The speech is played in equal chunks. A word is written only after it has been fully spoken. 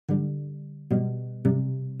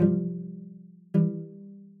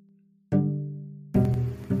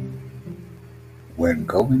When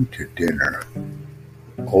going to dinner,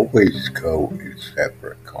 always go in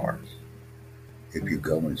separate cars. If you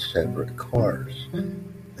go in separate cars,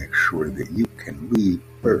 make sure that you can leave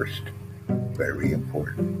first. Very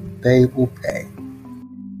important. They will pay.